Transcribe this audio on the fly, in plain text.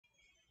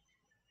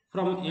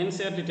From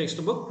Ncert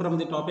textbook from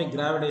the topic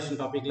gravitation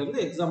topic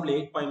example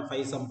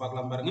 8.5 sum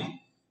பார்க்கலாம் பாருங்க.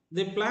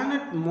 The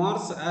planet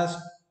Mars has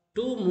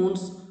two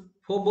moons,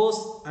 Phobos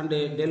and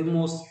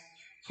Deimos.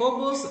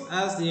 Phobos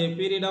has a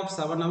period of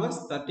 7 hours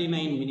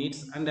 39 minutes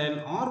and an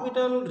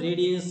orbital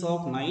radius of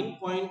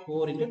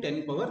 9.4 into 10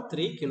 power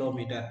 3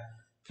 kilometer.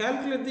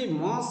 Calculate the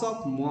mass of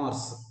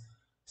Mars.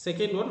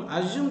 Second one,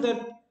 assume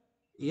that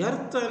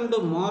Earth and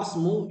Mars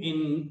move in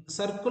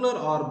circular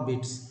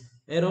orbits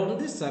around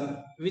the Sun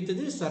with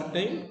the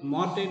certain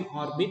Martian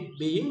orbit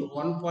being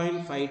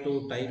 1.52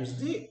 times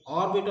the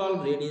orbital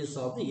radius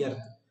of the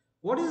Earth.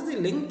 What is the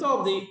length of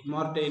the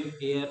Martian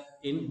year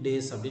in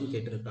days அப்படின்னு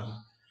கேட்டிருக்காங்க.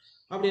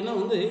 அப்படின்னா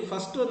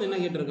first என்ன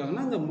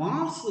கேட்டிருக்காங்கன்னா இந்த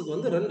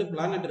மார்ஸுக்கு ரெண்டு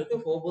planet இருக்கு,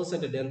 Phobos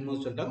and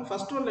டெல்மோஸ் சொல்லிட்டாங்க.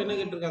 First ஒன்ல என்ன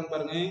கேட்டிருக்காங்க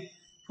பாருங்க,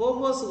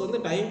 ஃபோபோஸுக்கு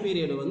டைம்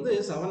பீரியட்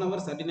 7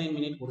 hours 39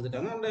 minutes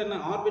கொடுத்துட்டாங்க.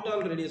 And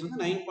orbital radius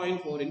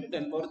 9.4 into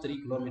 10 power 3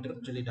 kilometer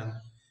சொல்லிட்டாங்க.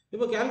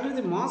 இப்போ calculate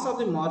the mass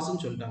of the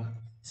மார்ஸ்னு சொல்லிட்டாங்க.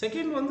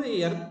 Second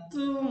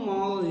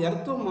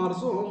எர்த்தும்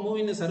மார்ஸும் move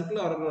in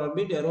circular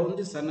orbit around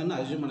the son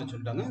assume பண்ண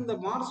சொல்லிட்டாங்க. இந்த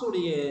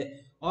மார்ஸுடைய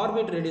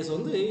ஆர்பிட் ரேடியஸ்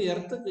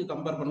எர்த்துக்கு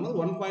கம்பேர் பண்ணும்போது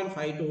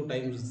 1.52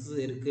 டைம்ஸ்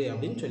இருக்கு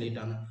அப்படின்னு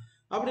சொல்லிட்டாங்க.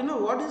 அப்படின்னா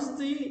what is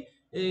the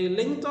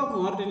length of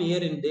Martin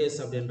year in days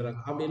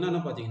அப்படின்றாங்க. அப்படின்னா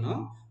என்ன பார்த்தீங்கன்னா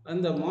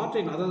அந்த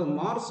மார்டின் அதாவது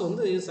மார்ஸ்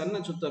சன்னை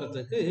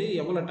சுற்றுறதுக்கு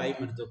எவ்வளோ டைம்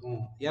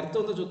எடுத்துக்கும்,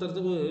 எர்த்து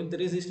சுற்றுறதுக்கு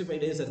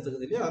 365 days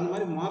எடுத்துக்குது இல்லையா, அந்த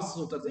மாதிரி மார்ஸ்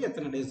சுற்றுறதுக்கு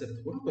எத்தனை டேஸ்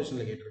எடுத்துக்கும்னு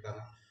கொஸ்டினில்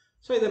கேட்டிருக்காங்க.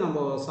 ஸோ இதை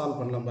நம்ம சால்வ்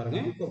பண்ணலாம் பாருங்க.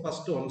 இப்போ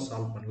ஃபர்ஸ்ட் ஒன்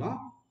சால்வ் பண்ணலாம்.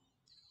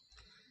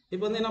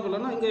 இப்போ என்ன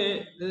பண்ணலாம்னா இங்கே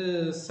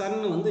சன்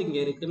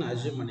இங்கே இருக்குன்னு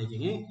அஸ்யூம்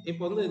பண்ணிக்கிங்க.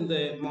 இப்போ இந்த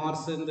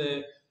மார்ஸ் இந்த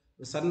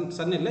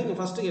சன் இல்லை, இங்கே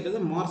ஃபர்ஸ்ட்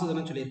கேட்டது மார்ஸ்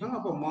தானே சொல்லியிருக்காங்க.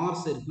 அப்போ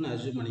மார்ஸ் இருக்குன்னு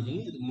அஸ்யூம்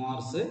பண்ணிக்கிங்க. இது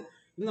மார்ஸு.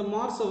 இந்த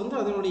மார்ஸை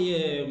அதனுடைய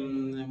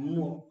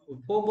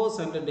போபோஸ்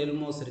அண்ட்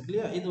டெல்மோஸ் இருக்கு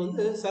இல்லையா,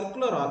 இது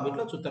சர்க்குலர்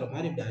ஆர்பிட்ல சுற்றுற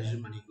மாதிரி இப்படி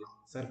அஸ்யூம் பண்ணிக்கலாம்.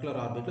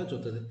 சர்க்குலர் ஆர்பிட்ல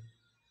சுற்றுது.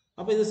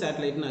 அப்போ இது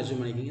சேட்டலைட்னு அஸ்யூம்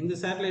பண்ணிக்கிங்க. இந்த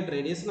சேட்டலைட்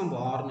ரேடியஸ் நம்ம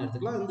ஆர்னு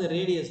எடுத்துக்கலாம். இந்த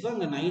ரேடியஸ் தான்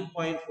இங்கே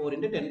 9.4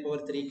 into 10 power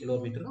 3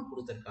 kilometer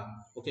கொடுத்துருக்காங்க.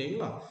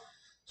 ஓகேங்களா?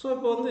 ஸோ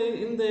இப்போ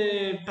இந்த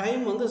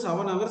டைம்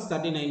 7 hours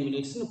 39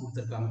 minutesனு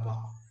கொடுத்துருக்காங்கப்பா.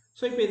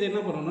 ஸோ இப்போ இது என்ன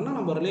பண்ணணும்னா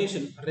நம்ம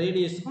ரிலேஷன்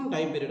ரேடியஸுக்கும்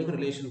டைம் பீரியடுக்கும்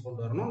ரிலேஷன்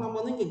கொண்டு வரணும்.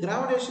 நம்ம இங்கே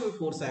கிராவிடேஷனல்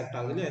ஃபோர்ஸ் ஆக்ட்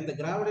ஆகுது இல்லையா, இந்த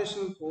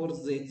gravitational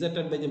force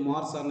exerted by the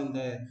Mars on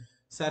இந்த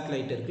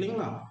சேட்டலைட் இருக்கு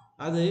இல்லைங்களா,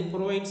 அது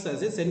ப்ரொவைட்ஸ்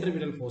அஸ் ஏ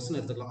சென்ட்ரிபிட்டல் ஃபோர்ஸ்னு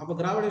எடுத்துக்கலாம். அப்போ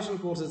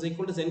gravitational force is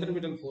equal to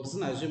centripetal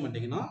ஃபோர்ஸ்னு assume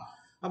பண்ணிட்டீங்கன்னா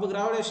அப்போ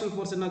கிராவிடேஷனல்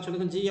ஃபோர்ஸ் என்ன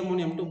சொல்லுங்க, GM1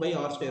 M2 by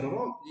R²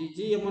 வரும்.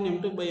 GM1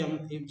 M2 by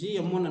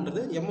M1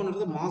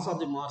 mass of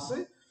the Mars,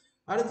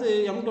 அடுத்து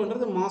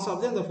M2 மாஸ் ஆஃப்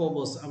தி அந்த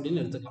ஃபோபோஸ்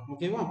அப்படின்னு எடுத்துக்கலாம்.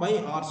 ஓகேவா? By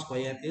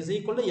R² is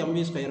equal to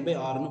MV² by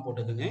Rன்னு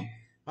போட்டுக்கோங்க.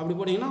 அப்படி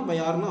போட்டிங்கன்னா பை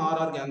ஆர்னா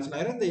ஆர்ஆர் கேன்சல்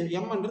ஆயிரும். இந்த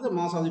எம்ன்றது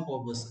மாஸ் ஆஃப் தி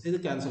ஃபோபோஸ், இது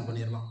கேன்சல்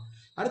பண்ணிடலாம்.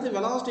 அடுத்து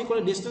velocity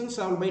equal distance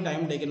travel by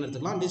time taken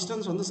எடுத்துக்கலாம்.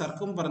 Distance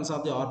circumference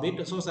of the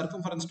orbit, so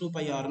circumference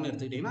 2πrன்னு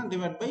எடுத்துக்கிட்டிங்கன்னா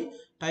டிவைட் பை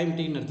டைம்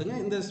டீன்னு எடுத்துங்க.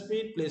 இந்த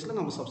ஸ்பீட் பிளேஸில்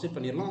நம்ம சப்ஸ்டிட்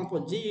பண்ணிடலாம். அப்போ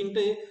G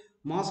into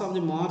mass of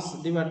the Mars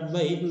divide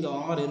by இந்த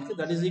R இருக்குது,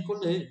 that is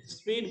equal to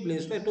speed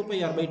பிளேஸில்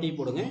 2πr by t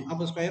போடுங்க.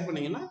 அப்போ ஸ்கொயர்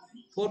பண்ணிங்கன்னா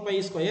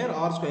 4π²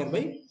 R²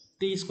 by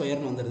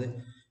t² வந்துடுது.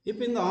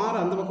 இப்போ இந்த R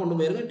அந்த பக்கம் கொண்டு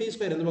போயிருங்க, t²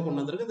 இந்த பக்கம்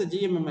கொண்டு வந்துருக்கு, இந்த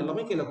GMM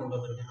எல்லாமே கீழே கொண்டு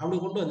வந்துருக்கு. அப்படி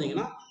கொண்டு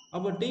வந்தீங்கன்னா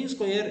அப்போ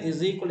t²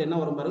 இஸ் ஈக்குவல் என்ன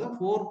வரும் பாருங்க,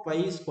 4π²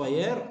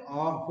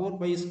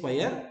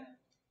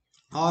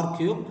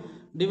 R³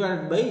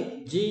 divide by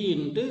G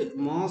into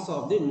mass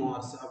of the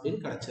Mars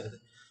அப்படின்னு கிடைச்சிருது.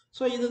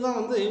 ஸோ இதுதான்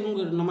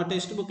நம்ம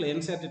டெக்ஸ்ட் புக்கில்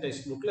என்சிஆர்டி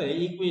டெக்ஸ்ட் புக்கில்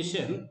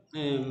ஈக்குவேஷன்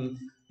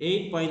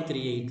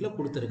 8.38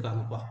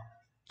 கொடுத்துருக்காங்கப்பா.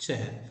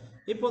 சரி,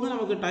 இப்போ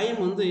நமக்கு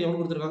டைம் எவ்வளோ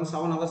கொடுத்துருக்காங்க,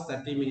 7 hours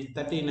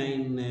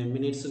 39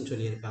 minutes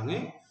சொல்லியிருக்காங்க.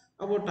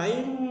 அப்போ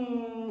டைம்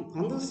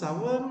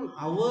 7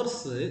 hours,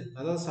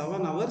 அதாவது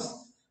 7 hours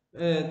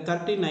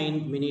 39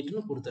 minutes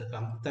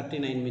கொடுத்துருக்காங்க.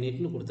 39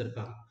 minutes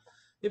கொடுத்துருக்காங்க.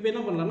 இப்போ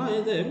என்ன பண்ணலாம்னா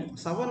இது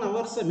 7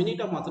 hours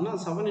மினிட்டாக மாற்றினா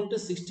 7 into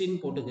 16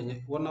 போட்டுக்குங்க.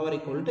 1 hour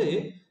equal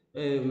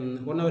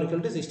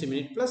to 60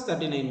 minutes plus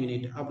 39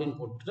 minutes அப்படின்னு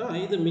போட்டுட்டா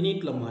இது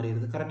மினிட்ல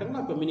மாறிடுது.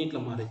 கரெக்டுங்களா? இப்போ மினிட்ல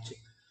மாறிடுச்சு.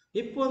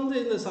 இப்போ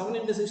இந்த 7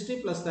 into 60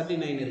 plus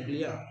 39 இருக்கு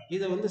இல்லையா,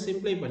 இதை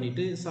சிம்பிளை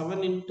பண்ணிட்டு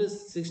 7 into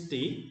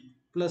 60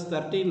 plus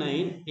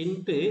 39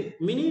 into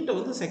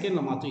மினிட்டை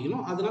செகண்டில்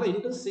மாற்றிக்கணும். அதனால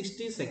into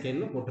 60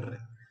 செகண்ட்னு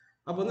போட்டுடுறேன்.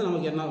 அப்போ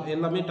நமக்கு என்ன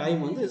எல்லாமே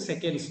டைம்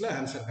செகண்ட்ஸில்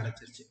ஆன்சர்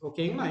கிடைச்சிருச்சு.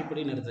 ஓகேங்களா?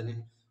 இப்படின்னு எடுத்துங்க.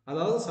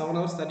 அதாவது 7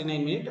 hours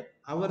 39 minutes,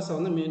 ஹவர்ஸை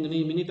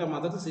மினிட்டை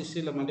மாற்றது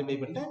 60ல் மல்டிப்ளை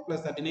பண்ணிட்டேன்,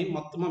 ப்ளஸ் 39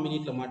 மொத்தமாக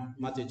மினிட்டில்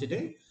மாற்றி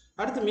வச்சுட்டேன்.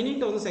 அடுத்து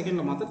மினிட்டை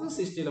செகண்டில் மாற்றுறது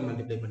 60ல்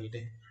மல்டிப்ளை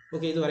பண்ணிட்டேன்.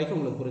 ஓகே, இது வரைக்கும்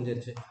உங்களுக்கு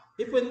புரிஞ்சிருச்சு.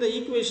 இப்போ இந்த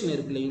ஈக்குவேஷன்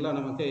இருக்கு இல்லைங்களா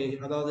நமக்கு,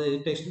 அதாவது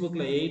டெக்ஸ்ட்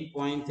புக்கில்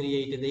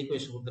 8.38 இந்த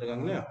ஈக்குவேஷன்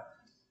கொடுத்துருக்காங்க இல்லையா,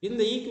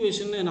 இந்த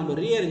ஈக்குவேஷன் நம்ம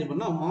ரீஅரேஞ்ச்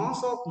பண்ணால்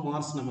மாஸ் ஆஃப்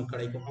மார்ஸ் நமக்கு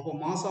கிடைக்கும். அப்போ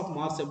மாஸ் ஆஃப்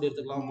மார்ஸ் எப்படி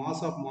எடுத்துக்கலாம்,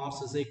 mass of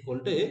Mars is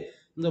equal to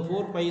இந்த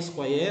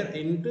 4π²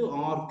 into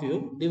R³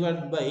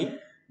 divide by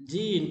G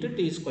into t²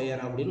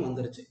 அப்படின்னு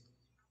வந்துருச்சு.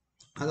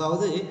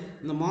 அதாவது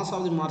இந்த mass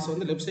of the Mars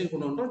left side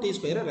கொண்டு வந்துட்டோம்,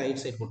 t²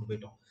 ரைட் சைடு கொண்டு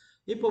போயிட்டோம்.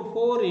 இப்போ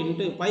 4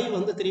 into பை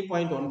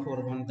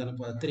 3.14 தானே,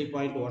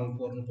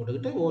 3.14ன்னு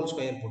போட்டுக்கிட்டு ஹோல்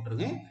ஸ்கொயர்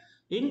போட்டுருங்க.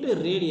 இன்ட்டு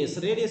ரேடியஸ்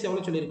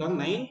எவ்வளோ சொல்லியிருக்காங்க,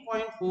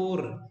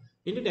 9.4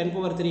 into 10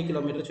 power 3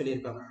 kilometer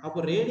சொல்லியிருக்காங்க. அப்போ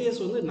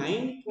ரேடியஸ்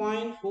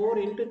 9.4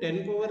 into 10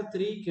 power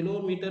 3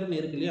 kilometerன்னு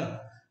இருக்கு இல்லையா,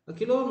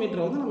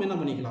 கிலோமீட்டரை வந்து நம்ம என்ன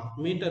பண்ணிக்கலாம்,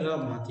 மீட்டராக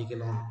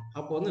மாற்றிக்கலாம்.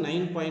 அப்போ வந்து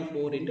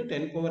 9.4 இன்ட்டு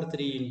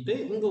 10⁻³ இன்ட்டு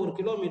இங்கே ஒரு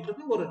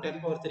கிலோமீட்டருக்கு ஒரு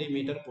 10⁻³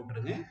 மீட்டர்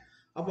போட்டுருங்க.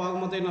 அப்போ ஆக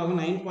மொத்தம் என்ன ஆகும்,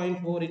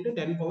 9.4 இன்ட்டு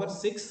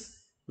 10⁻6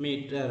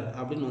 மீட்டர்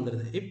அப்படின்னு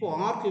வந்துடுது. இப்போ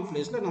ஆர் கியூப்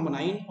பிளேஸில் நம்ம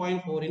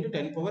 9.4 இன்ட்டு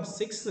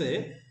 10⁻6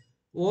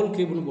 ஹோல்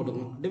கியூப்னு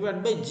போட்டுக்கணும்.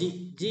 Divide by G.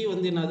 ஜி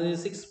வந்து என்னது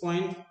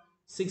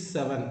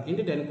 6.67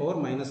 இன்ட்டு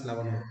 10⁻−11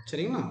 வரும்.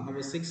 சரிங்களா?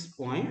 அப்போ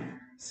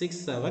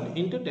 6.67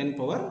 இன்ட்டு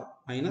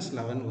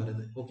 10⁻−11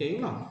 வருது.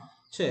 ஓகேங்களா?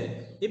 சரி,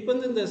 இப்போ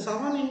வந்து இந்த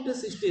 7 இன்ட்டு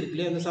 60 இருக்கு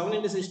இல்லையா, இந்த 7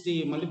 இன்ட்டு 60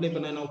 மல்டிப்ளை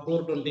பண்ண என்ன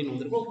 420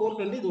 வந்திருக்கும்.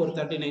 420 இது ஒரு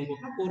 39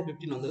 போட்டோம்னா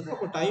 415 வந்திருக்கு.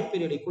 அப்போ டைம்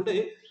பீரியட் ஈக்குவல்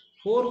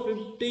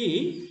 450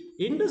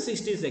 இன்ட்டு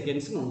 60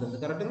 செகண்ட்ஸ்னு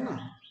வந்துருது. கரெக்டுங்களா?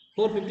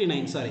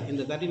 459, சாரி,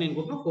 இந்த 39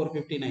 போட்டோம்னா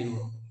 459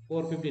 வரும்.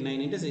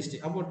 459 இன்ட்டு 60.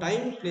 அப்போ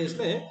டைம்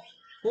பிளேஸில்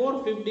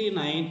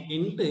 459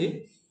 இன்ட்டு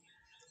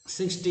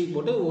 60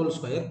 போட்டு ஹோல்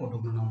ஸ்கொயர்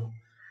போட்டுக்கணும் நம்ம.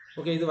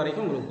 ஓகே, இது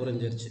வரைக்கும் உங்களுக்கு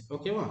புரிஞ்சிருச்சு.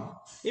 ஓகேவா?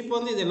 இப்போ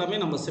வந்து இது எல்லாமே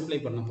நம்ம சிம்ப்ளை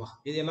பண்ணப்பா.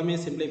 இது எல்லாமே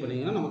சிம்ப்ளை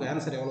பண்ணிங்கன்னா நமக்கு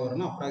ஆன்சர் எவ்வளோ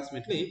வரும்னா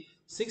அப்ராக்சிமேட்லி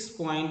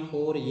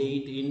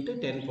 6.48 இன்ட்டு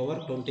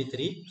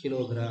 10⁻23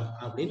 கிலோகிராம்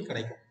அப்படின்னு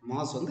கிடைக்கும்.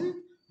 மாஸ் வந்து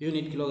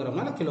யூனிட்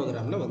கிலோகிராம்னால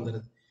கிலோகிராமில்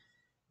வந்துடுது.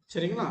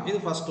 சரிங்களா? இது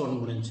ஃபர்ஸ்ட் ஒன்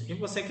முடிஞ்சு.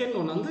 இப்போ செகண்ட்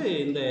ஒன் வந்து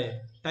இந்த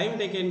time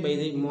taken by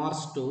the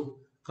Mars to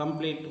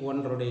complete one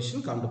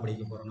rotation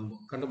கண்டுபிடிக்க போகிறோம். நம்ம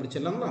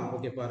கண்டுபிடிச்சிடலாங்களா?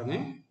 ஓகே,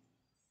 பாருங்கள்.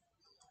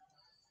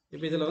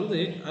 இப்போ இதில் வந்து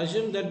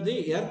assume that the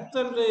earth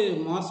and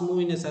Mars move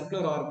in a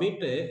circular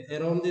orbit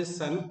around the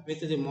sun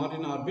with the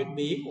Martian orbit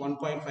being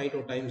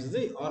 1.52 times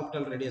the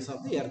orbital radius of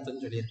the earth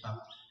ன்னு சொல்லியிருக்காங்க.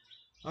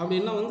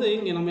 அப்படின்னா வந்து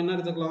இங்கே நம்ம என்ன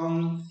எடுத்துக்கலாம்,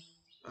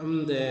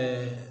 இந்த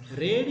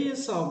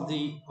radius of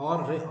the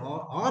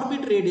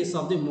orbit radius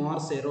of the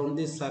Mars around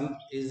the sun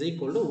is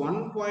equal to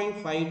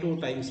 1.52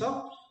 times of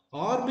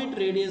orbit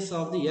radius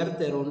of the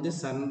earth around the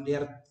sun.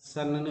 earth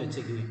sunன்னு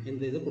வச்சுக்கோங்க,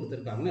 இந்த இது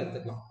கொடுத்துருக்காங்கன்னு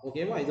எடுத்துக்கலாம்.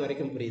 ஓகேவா? இது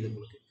வரைக்கும் புரியுது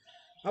உங்களுக்கு?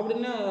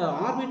 அப்படின்னா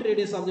orbit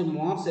radius of the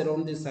Mars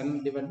around the Sun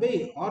divide by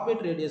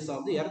orbit radius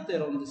of the earth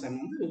around the Sun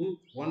வந்து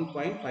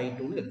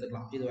 1.52ன்னு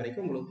எடுத்துக்கலாம். இது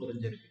வரைக்கும் உங்களுக்கு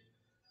புரிஞ்சிருக்கு.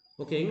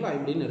 ஓகேங்களா?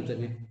 இப்படின்னு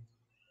எடுத்துங்க.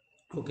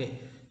 ஓகே,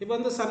 இப்போ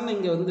வந்து சன்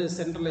இங்கே வந்து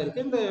சென்டரில்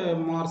இருக்குது. இந்த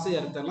மார்ஸ்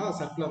எர்த்தெல்லாம்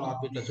சர்க்குலர்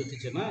ஆர்பிட்டில்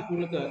சுற்றிச்சுன்னா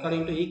உங்களுக்கு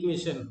அக்கார்டிங் டு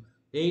ஈக்குவேஷன்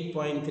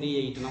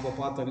 8.38 நம்ம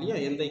பார்த்தோம் இல்லையா,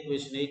 எந்த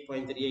ஈக்குவேஷன்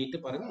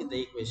 8.38 பாருங்கள், இந்த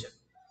ஈக்குவேஷன்.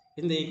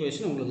 இந்த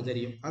ஈக்குவேஷன் உங்களுக்கு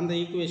தெரியும். அந்த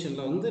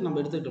ஈக்குவேஷனில் வந்து நம்ம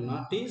எடுத்துக்கிட்டோம்னா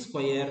டி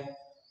ஸ்கொயர்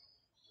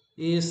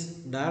is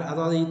that,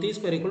 அதாவது t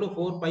square equal to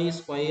 4 pi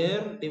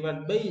square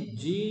divided by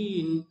g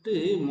into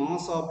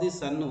mass of the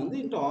sun வந்து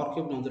into r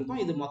cube வந்திருக்கும்.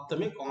 இது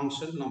மொத்தமே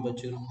கான்ஸ்டன்ட் நம்ம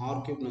வச்சுக்கணும். r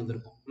cube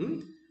வந்திருக்கும்.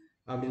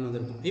 அப்படின்னு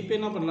வந்திருக்கும். இப்போ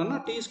என்ன பண்ணலாம்னா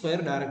t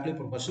square directly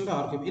proportional to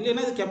r cube.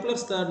 இல்லைன்னா இது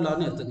கெப்லர்ஸ் தேர்ட்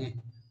லான்னு எடுத்துங்க.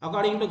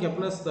 According to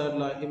Kepler's third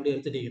law இப்படி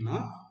எடுத்துட்டீங்கன்னா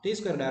t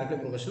square directly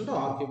proportional to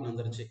r cube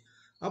வந்துருச்சு.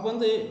 அப்போ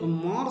வந்து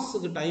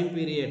மார்ஸுக்கு time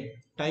period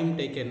time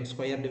taken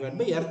square divide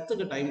by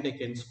எர்த்துக்கு time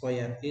taken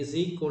square is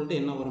equal to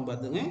என்ன வரும்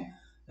பார்த்துங்க,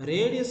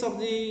 radius of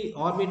the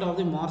orbit of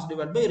the Mars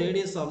divided by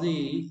radius of the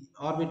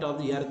orbit of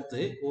the earth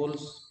whole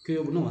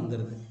cube னு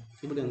வந்துருது.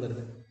 இப்படி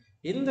வந்துருது.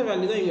 இந்த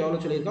value தான் இங்கே எவ்வளோ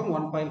சொல்லியிருக்காங்க,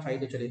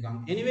 1.52 சொல்லியிருக்காங்க.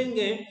 எனிவே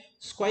இங்கே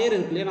ஸ்கொயர்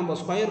இருக்கு இல்லையா, நம்ம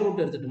ஸ்கொயர்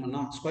ரூட்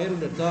எடுத்துட்டோம்னா, ஸ்கொயர்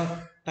ரூட் எடுத்தால்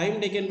time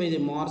taken by the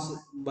Mars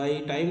by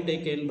time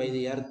taken by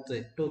the earth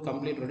to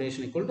complete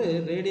rotation equal to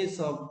radius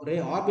of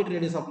orbit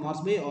radius of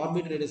Mars by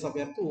orbit radius of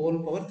earth whole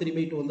power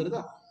 3/2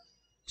 வந்துருதா.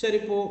 சரி,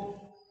 இப்போ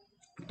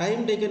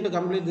time taken to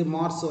complete the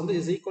Mars வந்து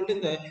is equal to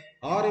இந்த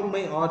RM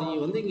by RE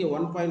வந்து இங்கே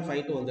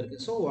 1.52 வந்திருக்கு.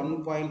 So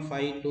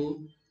 1.52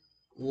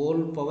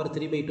 whole power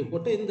 3/2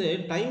 போட்டு இந்த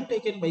time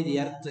taken by the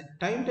earth,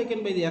 time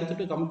taken by the earth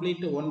to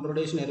complete one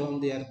rotation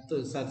around the earth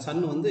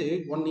Sun வந்து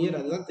 1 year,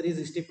 அதுதான்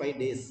 365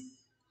 days.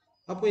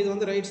 அப்போ இது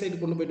வந்து ரைட்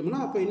சைடு கொண்டு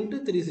போயிட்டோம்னா அப்போ இன்ட்டு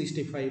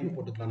 365னு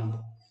போட்டுக்கலாம் நம்ம.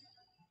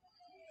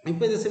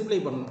 இப்போ இதை சிம்ப்ளை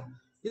பண்ணணும்.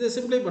 இதை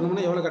சிம்ப்ளை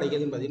பண்ணோம்னா எவ்வளோ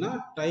கிடைக்குதுன்னு பார்த்தீங்கன்னா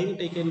time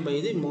taken by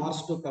the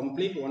Mars to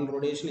complete one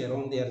rotation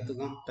around the earth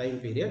தான் டைம்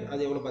பீரியட்.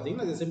 அது எவ்வளோ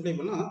பார்த்தீங்கன்னா அதை சிம்ப்ளை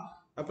பண்ணால்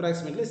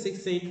அப்ராக்சிமேட்லி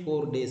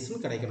 684 டேஸ்னு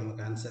கிடைக்கும்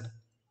நமக்கு ஆன்சர்.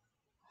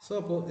 ஸோ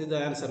அப்போது இந்த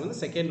ஆன்சர் வந்து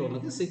செகண்ட்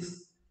ஒன்றுக்கு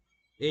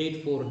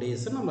 684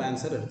 டேஸ்ன்னு நம்ம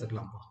ஆன்சர்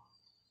எடுத்துக்கலாம்ப்பா.